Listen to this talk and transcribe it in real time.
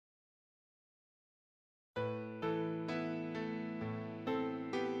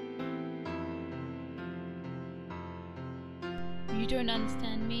You don't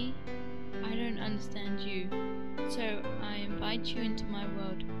understand me, I don't understand you. So I invite you into my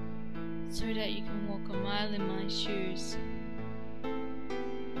world, so that you can walk a mile in my shoes.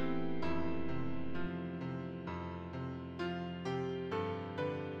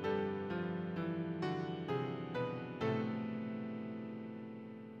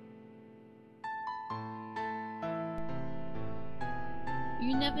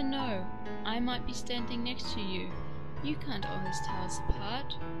 You never know, I might be standing next to you. You can't always tell us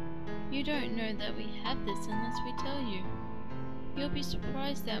apart. You don't know that we have this unless we tell you. You'll be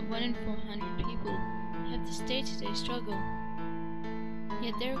surprised that 1 in 400 people have this day-to-day struggle.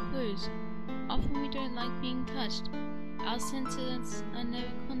 Yet there are clues. Often we don't like being touched. Our senses are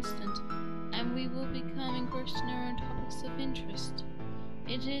never constant, and we will become engrossed in our own topics of interest.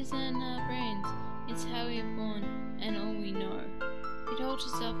 It is in our brains, it's how we are born, and all we know. It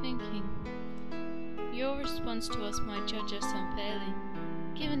alters our thinking. Your response to us might judge us unfairly.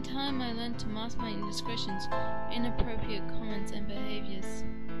 Given time, I learned to mask my indiscretions, inappropriate comments and behaviors.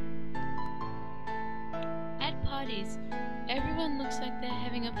 At parties, everyone looks like they're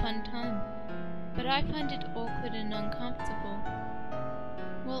having a fun time, but I find it awkward and uncomfortable.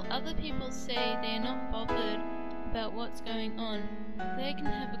 While other people say they are not bothered about what's going on, they can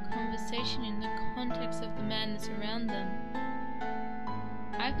have a conversation in the context of the madness around them.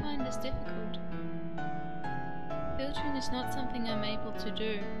 I find this difficult. Filtering is not something I'm able to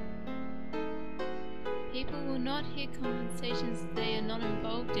do. People will not hear conversations they are not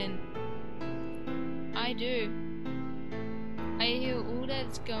involved in. I do. I hear all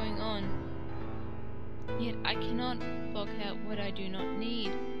that's going on, yet I cannot block out what I do not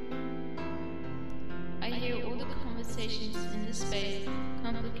need. I hear all the conversations in the space,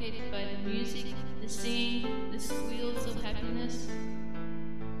 complicated by the music, the singing, the squeals of happiness.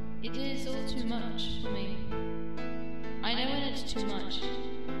 It is all too much for me. I know when it's too much.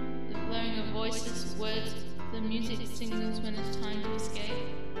 The blurring of voices, words, the music signals when it's time to escape.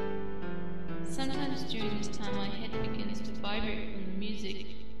 Sometimes during this time my head begins to vibrate from the music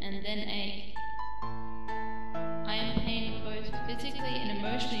and then ache. I am pained both physically and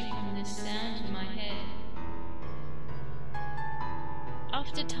emotionally from this sound in my head.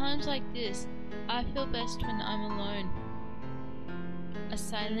 After times like this, I feel best when I'm alone. A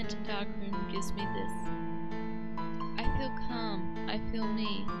silent, dark room gives me this. I feel calm, I feel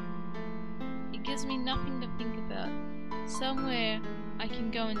me. It gives me nothing to think about. Somewhere I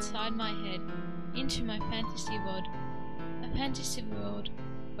can go inside my head, into my fantasy world. A fantasy world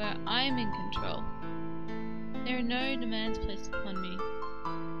where I am in control. There are no demands placed upon me.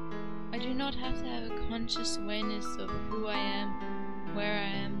 I do not have to have a conscious awareness of who I am, where I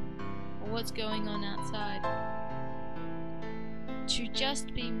am, or what's going on outside. To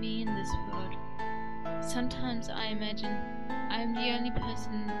just be me in this world. Sometimes I imagine I am the only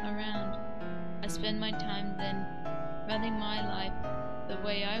person around. I spend my time then running my life the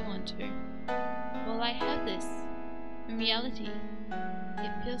way I want to. Well, I have this. In reality,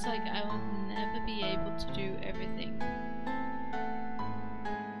 it feels like I will never be able to do everything.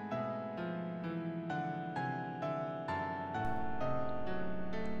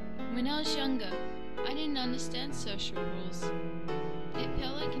 When I was younger, I didn't understand social rules. It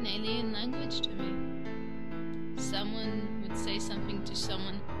felt like an alien language to me. Someone would say something to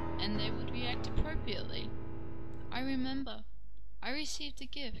someone and they would react appropriately. I remember, I received a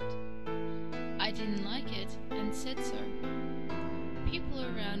gift. I didn't like it and said so. People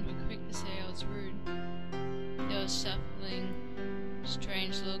around were quick to say I was rude. There was shuffling,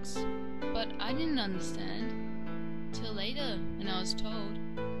 strange looks, but I didn't understand till later when I was told.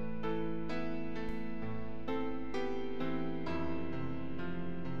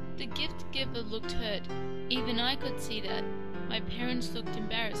 The gift giver looked hurt. Even I could see that. My parents looked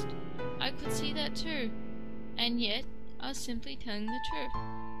embarrassed. I could see that too. And yet, I was simply telling the truth.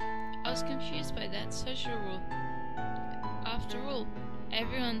 I was confused by that social rule. After all,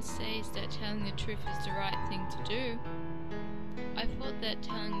 everyone says that telling the truth is the right thing to do. I thought that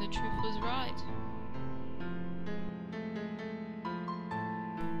telling the truth was right.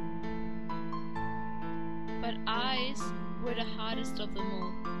 But eyes were the hardest of them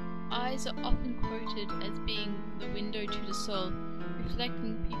all. Eyes are often quoted as being the window to the soul,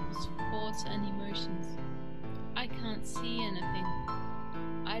 reflecting people's thoughts and emotions. I can't see anything.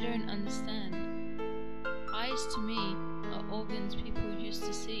 I don't understand. Eyes to me are organs people used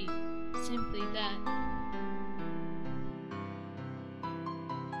to see. Simply that.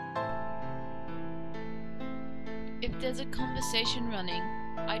 If there's a conversation running,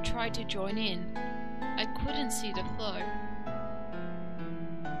 I try to join in. I couldn't see the flow.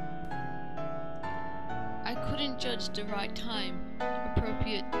 I couldn't judge the right time,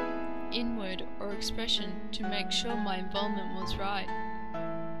 appropriate inward or expression to make sure my involvement was right.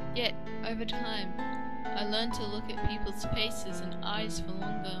 Yet, over time, I learned to look at people's faces and eyes for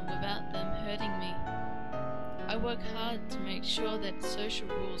longer without them hurting me. I work hard to make sure that social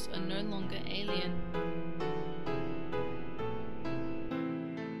rules are no longer alien.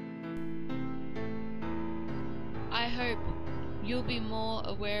 I hope you'll be more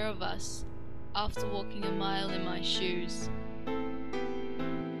aware of us after walking a mile in my shoes.